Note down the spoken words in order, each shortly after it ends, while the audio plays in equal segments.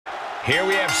Here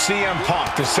we have CM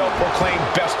Punk, the self-proclaimed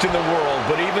best in the world,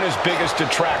 but even his biggest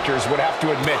detractors would have to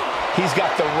admit he's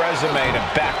got the resume to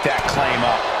back that claim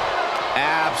up.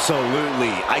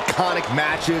 Absolutely. Iconic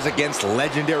matches against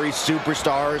legendary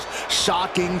superstars,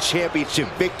 shocking championship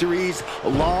victories,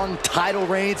 long title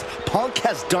reigns. Punk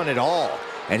has done it all,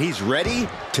 and he's ready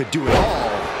to do it all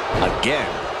again.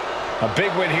 A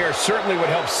big win here certainly would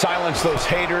help silence those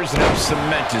haters and help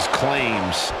cement his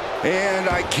claims. And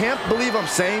I can't believe I'm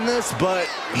saying this, but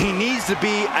he needs to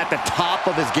be at the top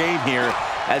of his game here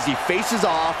as he faces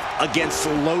off against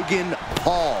Logan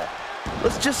Paul.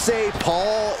 Let's just say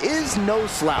Paul is no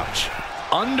slouch.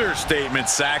 Understatement,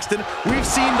 Saxton. We've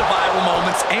seen the viral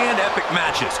moments and epic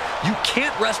matches. You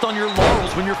can't rest on your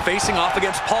laurels when you're facing off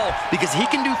against Paul because he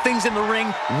can do things in the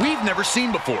ring we've never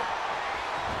seen before.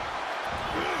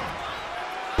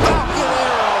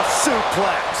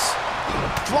 Suplex.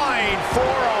 Flying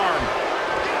forearm.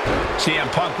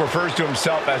 CM Punk refers to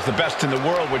himself as the best in the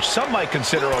world, which some might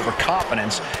consider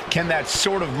overconfidence. Can that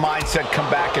sort of mindset come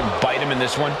back and bite him in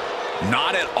this one?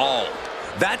 Not at all.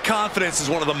 That confidence is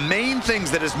one of the main things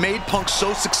that has made Punk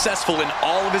so successful in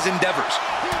all of his endeavors.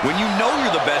 When you know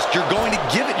you're the best, you're going to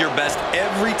give it your best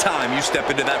every time you step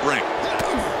into that ring.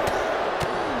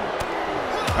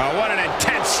 Oh, what an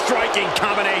intense striking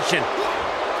combination.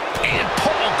 And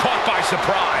Paul caught by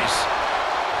surprise.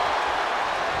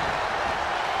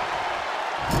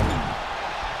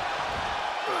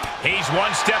 He's one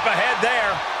step ahead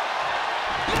there.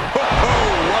 Oh,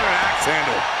 what an axe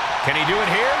handle. Can he do it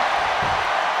here?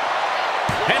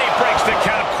 And he breaks the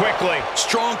count quickly.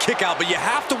 Strong kick out, but you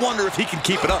have to wonder if he can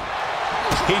keep it up.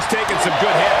 He's taking some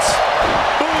good hits.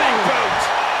 Big boot.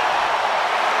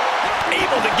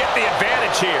 Able to get the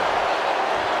advantage here.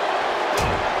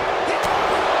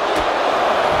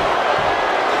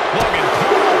 Logan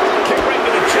Paul, kick right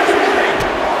to the chest.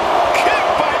 Kick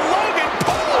by Logan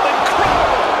Paul,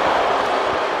 incredible.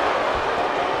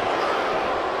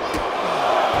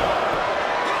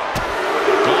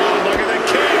 Oh, look at the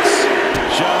kicks.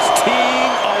 Just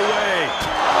teeing away.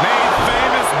 Made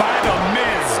famous by The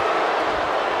Miz.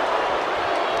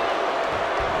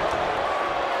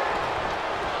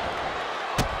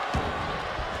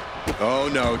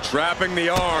 Oh no, trapping the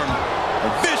arm.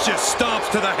 Vicious stomps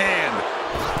to the hand.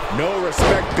 No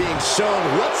respect being shown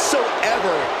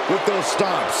whatsoever with those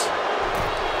stomps.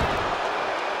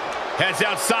 Heads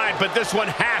outside, but this one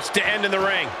has to end in the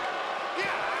ring.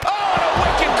 Oh, a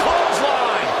wicked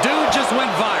clothesline. Dude just went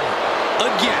viral.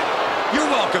 Again. You're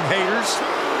welcome, haters.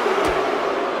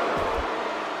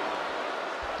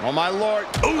 Oh, my Lord.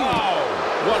 Ooh. Oh,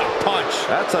 what a punch.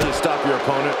 That's how you stop your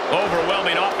opponent.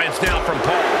 Overwhelming offense now from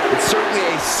Paul. It's certainly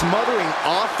a smothering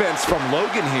offense from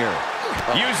Logan here.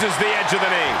 Uses the edge of the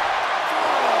knee.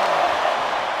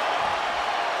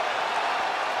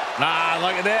 Ah,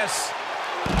 look at this.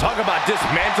 Talk about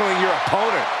dismantling your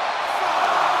opponent.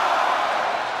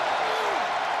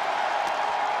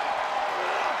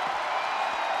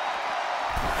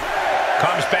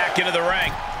 Comes back into the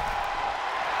ring.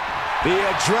 The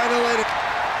adrenaline.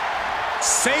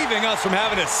 Saving us from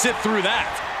having to sit through that.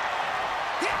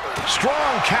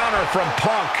 Strong counter from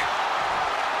Punk.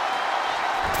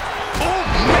 Oh,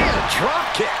 man, drop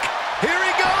kick. Here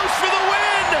he goes for the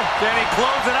win. Can he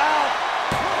close it out?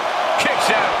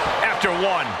 Kicks out after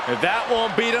one. If that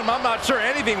won't beat him, I'm not sure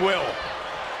anything will.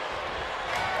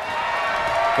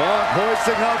 Punk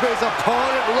hoisting up his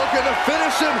opponent, looking to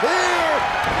finish him here.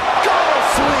 Go to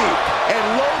sleep. And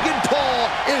Logan Paul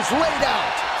is laid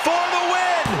out For the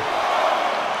win.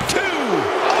 Two.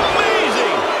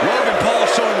 Amazing. Logan Paul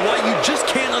showing why you just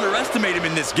can't underestimate him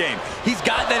in this game. He's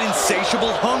got that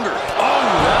insatiable hunger. Oh,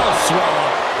 that'll swallow.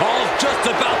 Paul's just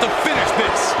about to finish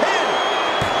this.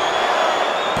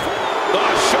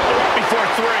 Shoulder up before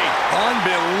three.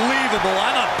 Unbelievable.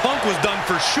 I thought Punk was done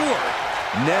for sure.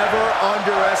 Never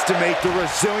underestimate the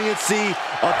resiliency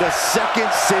of the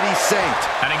Second City Saint.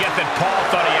 And I get that Paul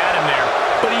thought he had him there,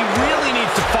 but he really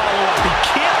needs to follow up. He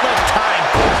can't let time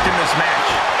cost him this match.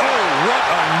 Oh, what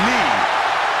a knee.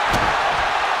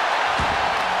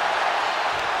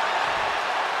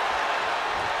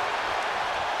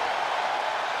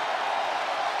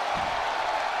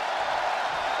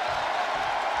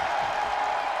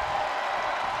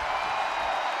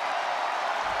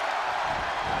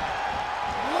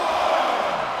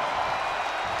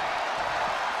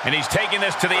 And he's taking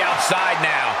this to the outside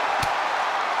now.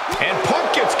 And Punk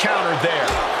gets countered there.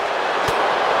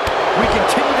 We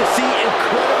continue to see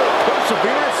incredible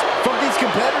perseverance from these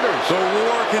competitors. The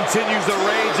war continues to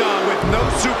rage on with no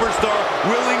superstar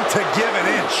willing to give an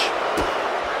inch.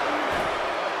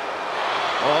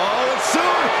 Oh, and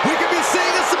soon we could be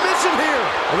seeing a submission here.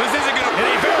 Well, this isn't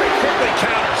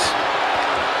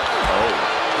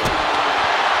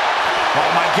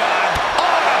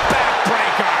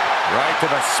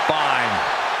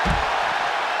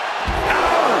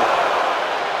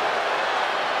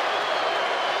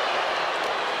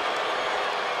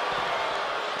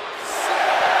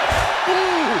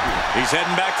He's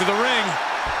heading back to the ring.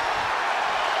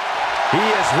 He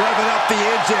is revving up the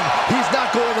engine. He's not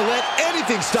going to let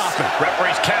anything stop him.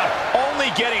 Referee's count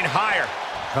only getting higher.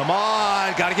 Come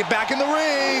on, got to get back in the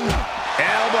ring.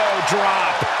 Elbow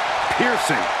drop.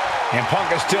 Piercing. And Punk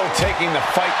is still taking the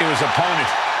fight to his opponent.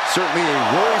 Certainly a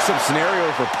worrisome scenario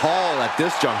for Paul at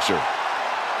this juncture.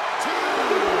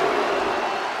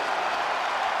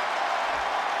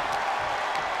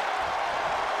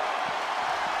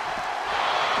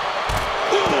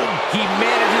 He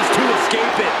manages to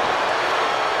escape it.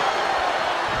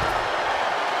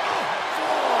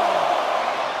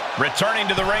 Returning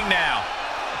to the ring now.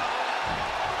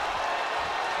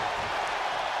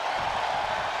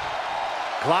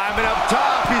 Climbing up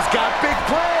top, he's got big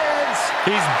plans.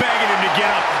 He's begging him to get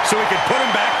up so he can put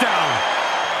him back down.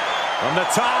 From the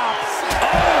top,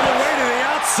 all the way to the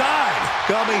outside.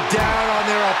 Coming down on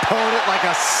their opponent like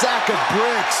a sack of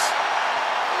bricks.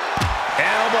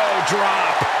 Elbow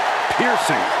drop.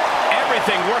 Piercing.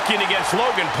 Everything working against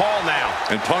Logan Paul now.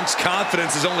 And Punk's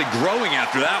confidence is only growing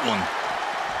after that one.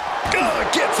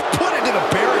 Gets put into the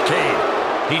barricade.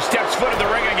 He steps foot in the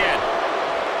ring again.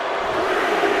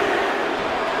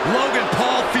 Logan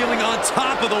Paul feeling on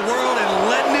top of the world and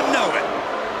letting him know it.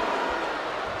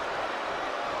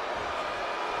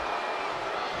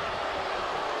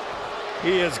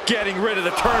 He is getting rid of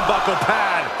the turnbuckle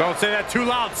pad. Don't say that too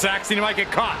loud, Saxon. You might get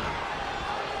caught.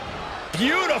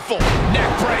 Beautiful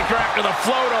neck breaker after the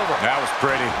float over. That was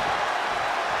pretty.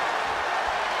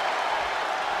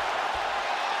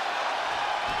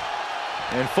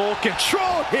 In full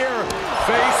control here.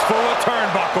 Face full of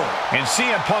turnbuckle. And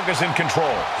CM Punk is in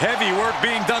control. Heavy work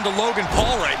being done to Logan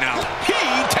Paul right now. He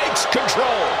takes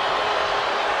control.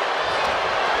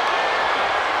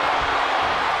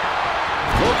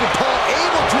 Logan Paul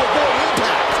able to avoid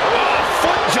impact. Oh,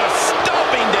 foot just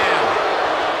stomping down.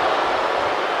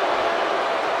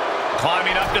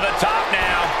 Climbing up to the top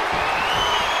now.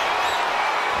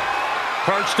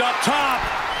 Perched up top.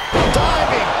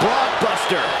 Diving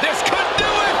blockbuster. This could do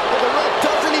it. Well, the ref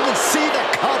doesn't even see the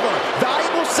cover.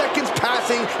 Valuable seconds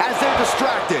passing as they're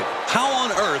distracted. How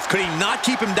on earth could he not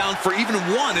keep him down for even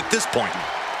one at this point?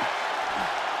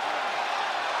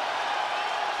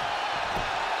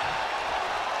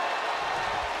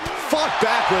 Fought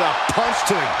back with a punch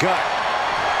to the gut.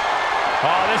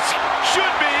 Oh, this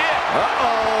should be it.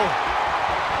 Uh-oh.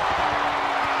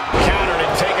 Countered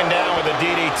and taken down with a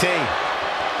DDT.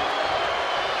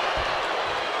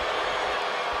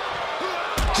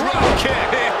 Drop kick.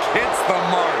 Hits the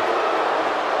mark.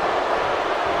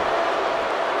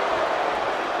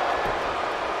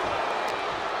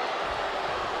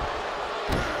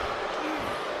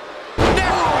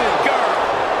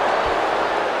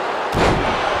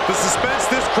 The suspense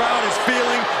this crowd is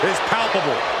feeling is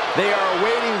palpable. They are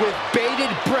waiting with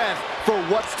bated breath for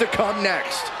what's to come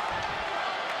next.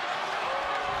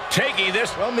 Taking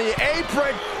this From the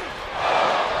apron.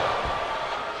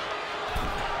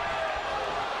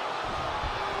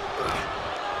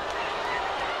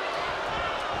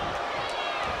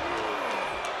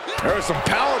 There's some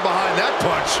power behind that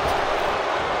punch.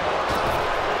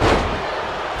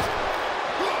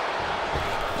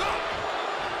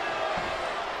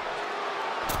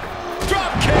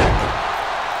 drop kick.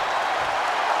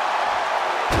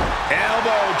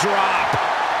 Elbow drop.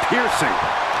 Piercing.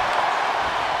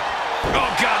 Oh,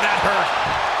 God, that hurt.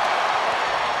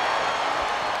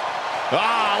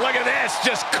 Ah, look at this,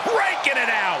 just cranking it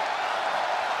out.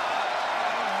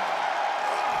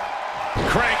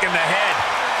 Cranking the head.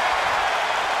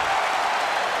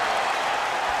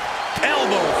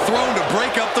 Elbow thrown to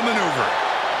break up the maneuver.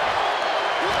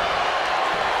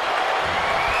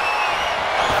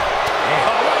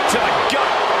 Oh, right to the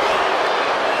gut.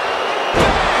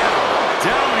 Bam!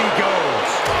 Down he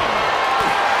goes.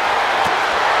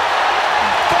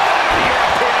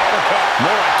 European uppercut.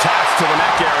 More attacks to the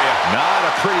neck area. Not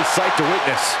a pretty sight to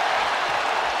witness.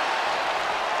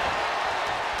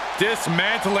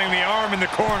 Dismantling the arm in the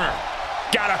corner.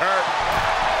 Gotta hurt.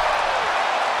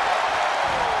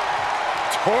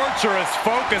 Torturous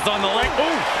focus on the leg.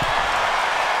 Ooh!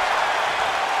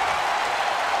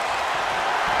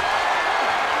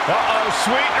 Uh-oh,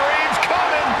 sweet dreams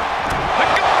coming. The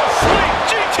go to sleep.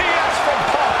 GTS from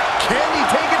Punk. Can he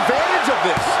take advantage of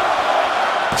this?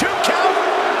 2 count.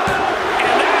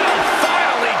 And that'll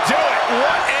finally do it.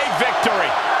 What a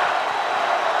victory.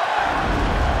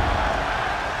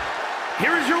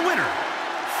 Here is your winner,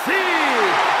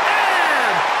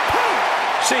 CM Punk.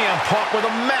 CM Punk with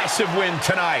a massive win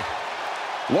tonight.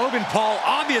 Logan Paul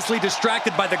obviously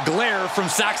distracted by the glare from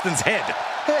Saxton's head.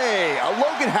 Hey,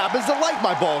 Logan happens to like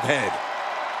my bald head.